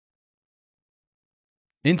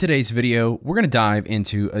In today's video, we're going to dive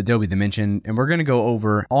into Adobe Dimension and we're going to go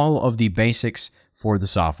over all of the basics for the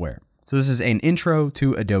software. So this is an intro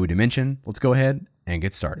to Adobe Dimension. Let's go ahead and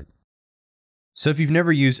get started. So if you've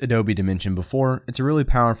never used Adobe Dimension before, it's a really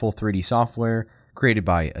powerful 3D software created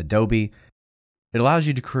by Adobe. It allows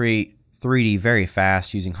you to create 3D very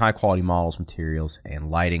fast using high quality models, materials,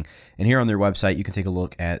 and lighting. And here on their website, you can take a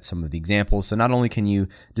look at some of the examples. So not only can you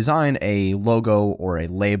design a logo or a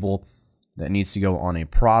label that needs to go on a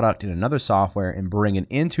product in another software and bring it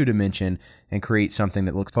into Dimension and create something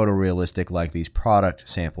that looks photorealistic like these product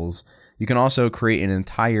samples, you can also create an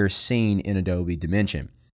entire scene in Adobe Dimension.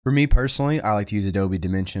 For me personally, I like to use Adobe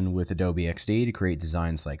Dimension with Adobe XD to create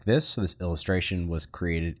designs like this. So this illustration was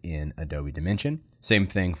created in Adobe Dimension. Same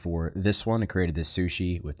thing for this one. I created this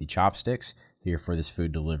sushi with the chopsticks here for this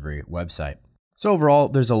food delivery website. So overall,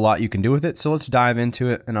 there's a lot you can do with it. So let's dive into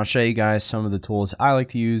it and I'll show you guys some of the tools I like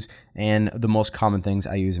to use and the most common things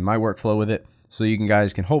I use in my workflow with it. So you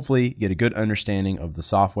guys can hopefully get a good understanding of the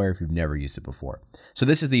software if you've never used it before. So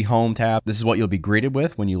this is the Home tab. This is what you'll be greeted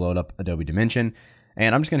with when you load up Adobe Dimension.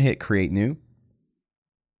 And I'm just going to hit Create New.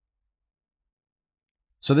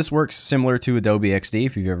 So this works similar to Adobe XD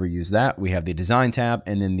if you've ever used that. We have the Design tab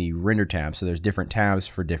and then the Render tab. So there's different tabs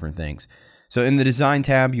for different things. So in the Design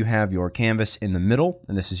tab, you have your canvas in the middle,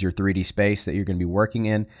 and this is your 3D space that you're going to be working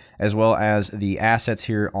in, as well as the assets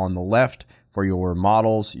here on the left for your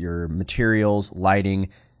models, your materials, lighting,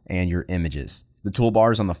 and your images. The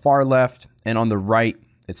toolbars on the far left, and on the right,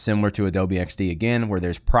 it's similar to Adobe XD again, where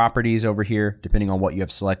there's properties over here. Depending on what you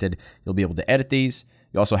have selected, you'll be able to edit these.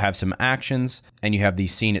 You also have some actions, and you have the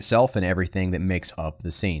scene itself and everything that makes up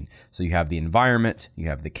the scene. So you have the environment, you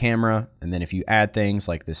have the camera, and then if you add things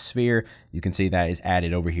like this sphere, you can see that is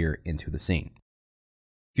added over here into the scene.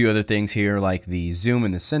 A few other things here like the zoom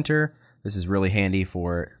in the center. This is really handy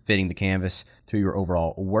for fitting the canvas to your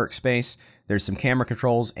overall workspace. There's some camera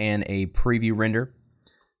controls and a preview render.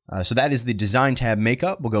 So that is the Design tab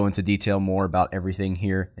makeup. We'll go into detail more about everything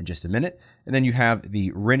here in just a minute. And then you have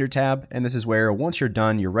the Render tab, and this is where once you're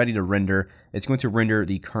done, you're ready to render, it's going to render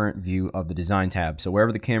the current view of the Design tab. So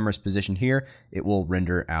wherever the camera is positioned here, it will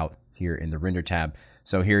render out here in the Render tab.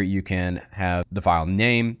 So here you can have the file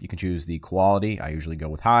name, you can choose the quality, I usually go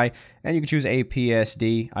with high, and you can choose a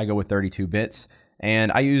PSD, I go with 32 bits.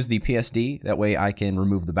 And I use the PSD, that way I can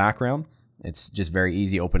remove the background. It's just very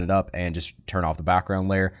easy, open it up and just turn off the background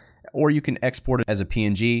layer. Or you can export it as a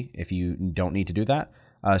PNG if you don't need to do that.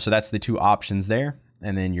 So that's the two options there,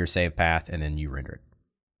 and then your save path, and then you render it.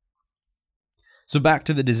 So back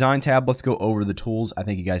to the Design tab, let's go over the tools I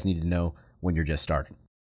think you guys need to know when you're just starting.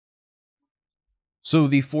 So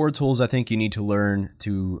the 4 tools I think you need to learn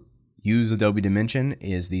to use Adobe Dimension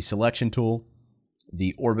is the Selection tool,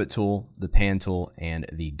 the Orbit tool, the Pan tool, and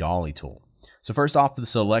the Dolly tool. So first off, the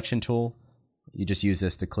Selection tool. You just use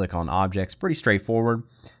this to click on objects, pretty straightforward.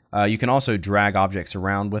 You can also drag objects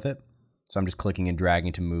around with it. So I'm just clicking and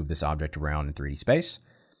dragging to move this object around in 3D space.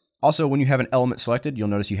 Also, when you have an element selected, you'll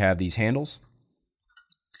notice you have these handles.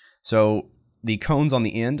 So the cones on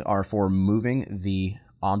the end are for moving the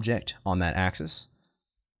object on that axis.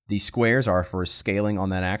 The squares are for scaling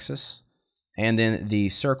on that axis. And then the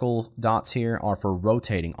circle dots here are for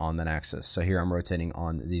rotating on that axis. So here I'm rotating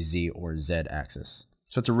on the Z or Z axis.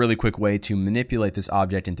 So it's a really quick way to manipulate this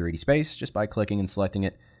object in 3D space. Just by clicking and selecting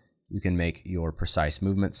it, you can make your precise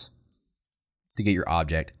movements to get your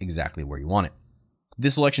object exactly where you want it.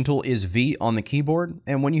 This selection tool is V on the keyboard,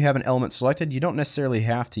 and when you have an element selected, you don't necessarily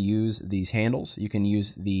have to use these handles. You can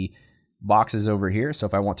use the boxes over here. So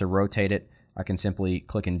if I want to rotate it, I can simply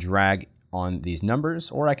click and drag on these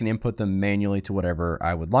numbers, or I can input them manually to whatever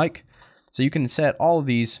I would like. So you can set all of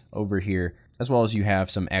these over here, as well as you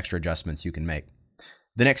have some extra adjustments you can make.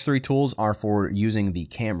 The next 3 tools are for using the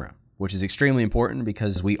camera, which is extremely important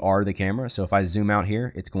because we are the camera. So if I zoom out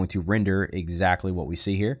here, it's going to render exactly what we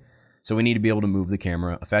see here. So we need to be able to move the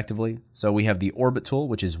camera effectively. So we have the Orbit tool,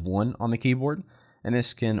 which is 1 on the keyboard, and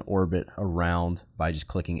this can orbit around by just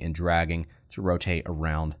clicking and dragging to rotate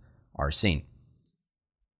around our scene.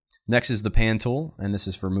 Next is the Pan tool, and this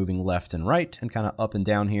is for moving left and right and kind of up and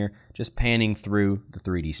down here, just panning through the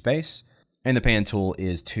 3D space. And the Pan tool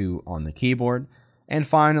is 2 on the keyboard. And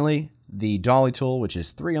finally, the Dolly tool, which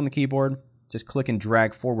is 3 on the keyboard, just click and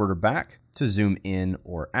drag forward or back to zoom in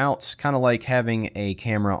or out, kind of like having a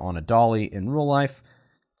camera on a dolly in real life,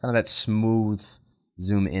 kind of that smooth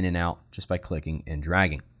zoom in and out just by clicking and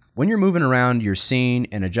dragging. When you're moving around your scene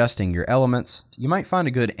and adjusting your elements, you might find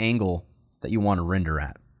a good angle that you want to render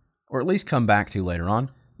at, or at least come back to later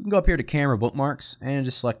on. You can go up here to Camera Bookmarks and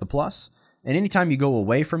just select the plus, and anytime you go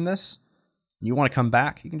away from this, and you want to come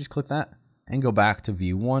back, you can just click that and go back to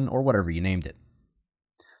view 1 or whatever you named it.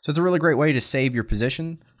 So it's a really great way to save your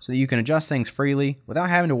position so that you can adjust things freely without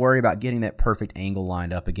having to worry about getting that perfect angle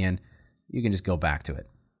lined up again. You can just go back to it.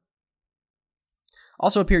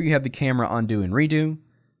 Also up here you have the camera undo and redo,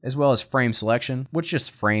 as well as frame selection, which just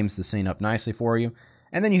frames the scene up nicely for you.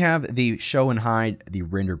 And then you have the show and hide the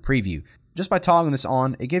render preview. Just by toggling this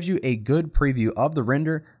on, it gives you a good preview of the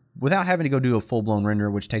render without having to go do a full-blown render,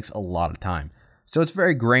 which takes a lot of time. So it's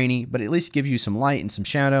very grainy, but at least gives you some light and some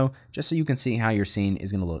shadow, just so you can see how your scene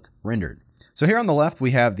is going to look rendered. So here on the left,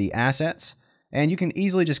 we have the assets, and you can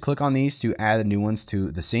easily just click on these to add new ones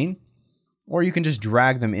to the scene, or you can just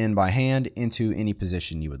drag them in by hand into any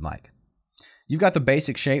position you would like. You've got the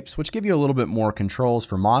basic shapes, which give you a little bit more controls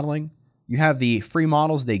for modeling. You have the free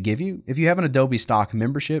models they give you. If you have an Adobe stock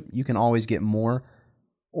membership, you can always get more.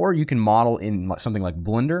 Or you can model in something like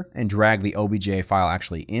Blender and drag the OBJ file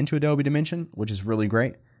actually into Adobe Dimension, which is really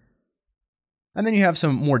great. And then you have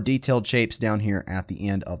some more detailed shapes down here at the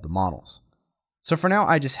end of the models. So for now,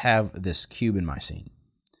 I just have this cube in my scene.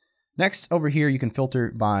 Next, over here, you can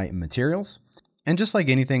filter by materials. And just like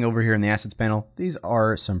anything over here in the Assets panel, these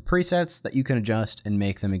are some presets that you can adjust and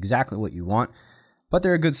make them exactly what you want. But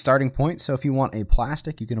they're a good starting point, so if you want a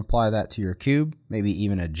plastic, you can apply that to your cube, maybe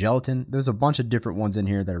even a gelatin. There's a bunch of different ones in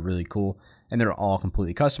here that are really cool, and they're all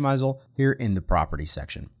completely customizable here in the properties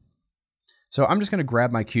section. So I'm just going to grab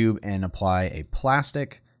my cube and apply a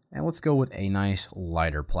plastic, and let's go with a nice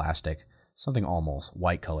lighter plastic, something almost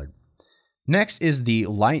white colored. Next is the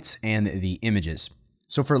lights and the images.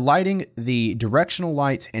 So for lighting, the directional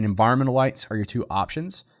lights and environmental lights are your two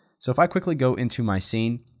options. So if I quickly go into my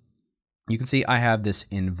scene, you can see I have this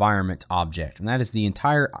environment object, and that is the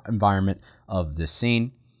entire environment of this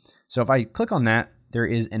scene. So if I click on that, there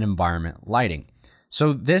is an environment lighting.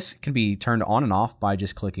 So this can be turned on and off by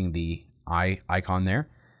just clicking the eye icon there.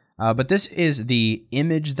 But this is the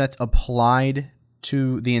image that's applied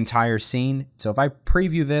to the entire scene. So if I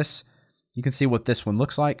preview this, you can see what this one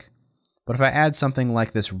looks like. But if I add something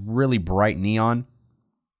like this really bright neon,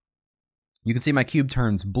 you can see my cube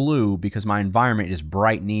turns blue because my environment is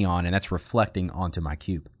bright neon and that's reflecting onto my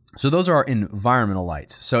cube. So those are our environmental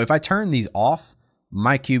lights. So if I turn these off,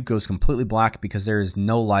 my cube goes completely black because there is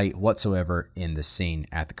no light whatsoever in the scene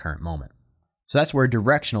at the current moment. So that's where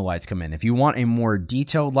directional lights come in. If you want a more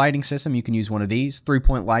detailed lighting system, you can use one of these.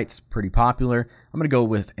 3-point lights, pretty popular. I'm gonna go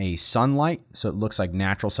with a sunlight, so it looks like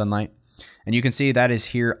natural sunlight. And you can see that is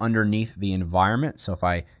here underneath the environment. So if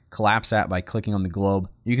I collapse that by clicking on the globe,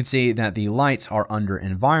 you can see that the lights are under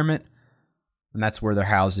environment, and that's where they're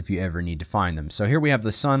housed if you ever need to find them. So here we have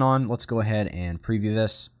the sun on. Let's go ahead and preview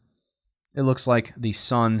this. It looks like the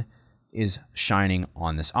sun is shining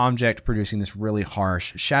on this object, producing this really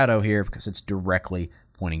harsh shadow here because it's directly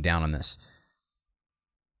pointing down on this.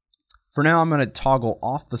 For now, I'm going to toggle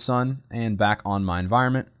off the sun and back on my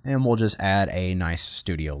environment, and we'll just add a nice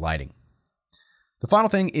studio lighting. The final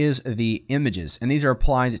thing is the images, and these are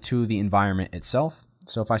applied to the environment itself.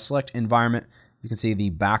 So if I select environment, you can see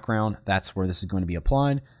the background, that's where this is going to be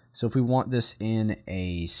applied. So if we want this in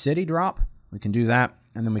a city drop, we can do that,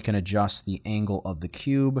 and then we can adjust the angle of the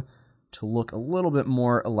cube to look a little bit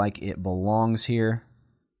more like it belongs here.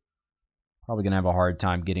 Probably going to have a hard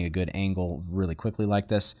time getting a good angle really quickly like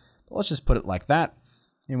this, but let's just put it like that.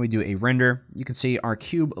 And we do a render. You can see our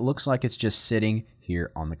cube looks like it's just sitting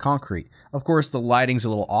here on the concrete. Of course, the lighting's a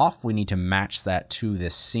little off. We need to match that to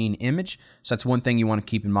this scene image. So that's one thing you want to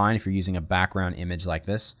keep in mind if you're using a background image like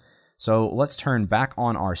this. So let's turn back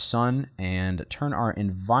on our sun and turn our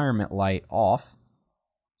environment light off.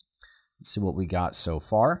 Let's see what we got so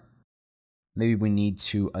far. Maybe we need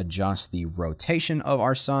to adjust the rotation of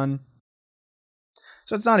our sun.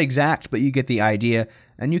 So it's not exact, but you get the idea,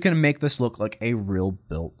 and you can make this look like a real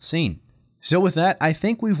built scene. So with that, I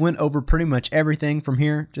think we've went over pretty much everything from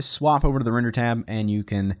here. Just swap over to the render tab and you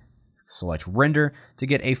can select render to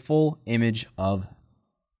get a full image of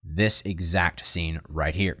this exact scene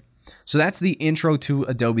right here. So that's the intro to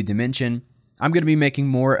Adobe Dimension. I'm going to be making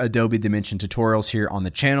more Adobe Dimension tutorials here on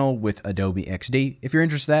the channel with Adobe XD. If you're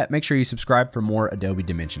interested in that, make sure you subscribe for more Adobe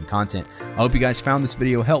Dimension content. I hope you guys found this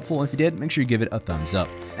video helpful. If you did, make sure you give it a thumbs up.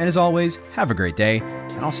 And as always, have a great day,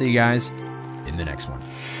 and I'll see you guys in the next one.